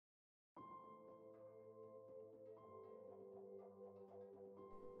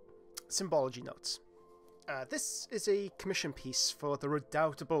Symbology notes. This is a commission piece for the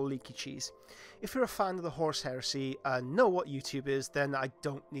redoubtable Leaky Cheese. If you're a fan of the Horus Heresy and know what YouTube is, then I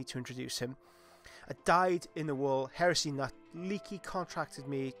don't need to introduce him. A dyed-in-the-wool heresy nut, Leaky contracted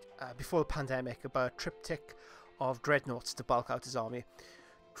me before the pandemic about a triptych of dreadnoughts to bulk out his army.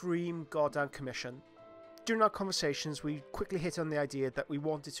 Dream goddamn commission. During our conversations, we quickly hit on the idea that we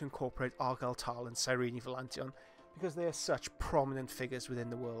wanted to incorporate Argyll Tal and Cyrene Volantion because they are such prominent figures within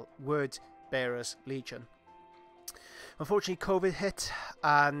the word Bearers Legion. Unfortunately, COVID hit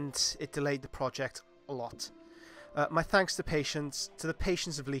and it delayed the project a lot. My thanks to the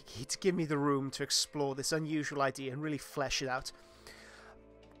patience of Leaky to give me the room to explore this unusual idea and really flesh it out.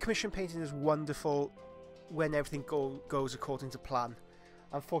 Commission painting is wonderful when everything goes according to plan.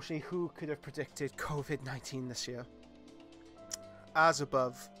 Unfortunately, who could have predicted COVID-19 this year? As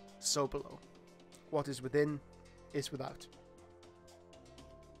above, so below. What is within is without.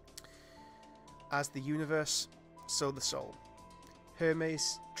 As the universe, so the soul.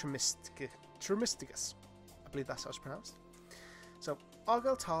 Hermes Trismegistus. I believe that's how it's pronounced. So,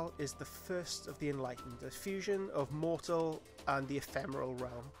 Argyll Tal is the first of the enlightened, a fusion of mortal and the ephemeral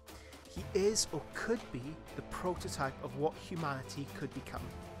realm. He is, or could be, the prototype of what humanity could become.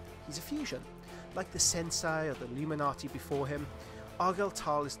 He's a fusion. Like the Sensei or the Illuminati before him, Argyll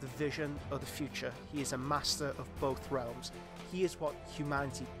Tal is the vision of the future. He is a master of both realms. He is what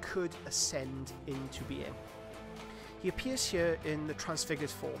humanity could ascend into being. He appears here in the transfigured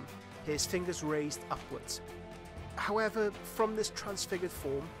form, his fingers raised upwards. However, from this transfigured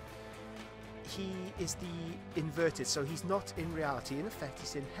form, he is the inverted, so he's not in reality. In effect,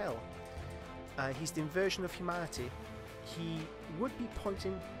 he's in hell. He's the inversion of humanity. He would be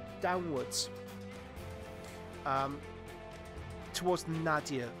pointing downwards towards the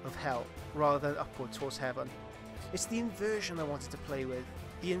nadir of hell rather than upward towards heaven. It's the inversion I wanted to play with.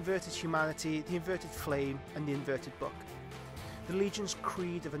 The inverted humanity, the inverted flame, and the inverted book. The Legion's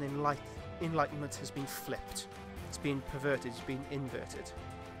creed of an enlightenment has been flipped. It's been perverted, it's been inverted.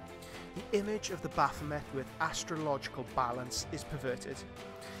 The image of the Baphomet with astrological balance is perverted.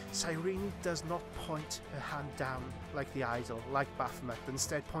 Cyrene does not point her hand down like the idol, like Baphomet, but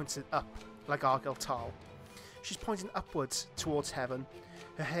instead points it up like Argyll Tal. She's pointing upwards towards heaven.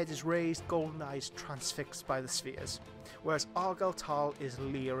 Her head is raised, golden eyes transfixed by the spheres, whereas Argyll Tal is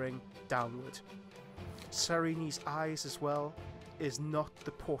leering downward. Cyrene's eyes as well is not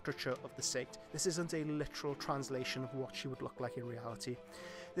the portraiture of the saint. This isn't a literal translation of what she would look like in reality.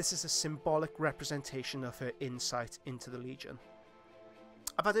 This is a symbolic representation of her insight into the Legion.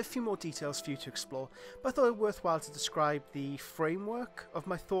 I've added a few more details for you to explore, but I thought it worthwhile to describe the framework of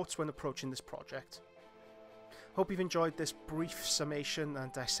my thoughts when approaching this project. Hope you've enjoyed this brief summation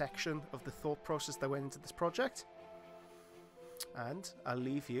and dissection of the thought process that went into this project. And I'll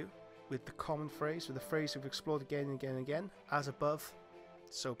leave you with the common phrase, with the phrase we've explored again and again and again, as above,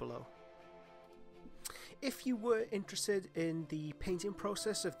 so below. If you were interested in the painting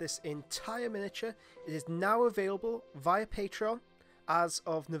process of this entire miniature, it is now available via Patreon. As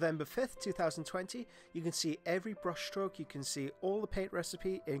of November 5th, 2020, you can see every brushstroke, you can see all the paint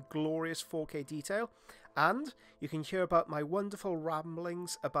recipe in glorious 4K detail, and you can hear about my wonderful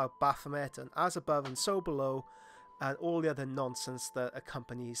ramblings about Baphomet and as above and so below, and all the other nonsense that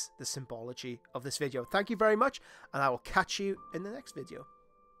accompanies the symbology of this video. Thank you very much, and I will catch you in the next video.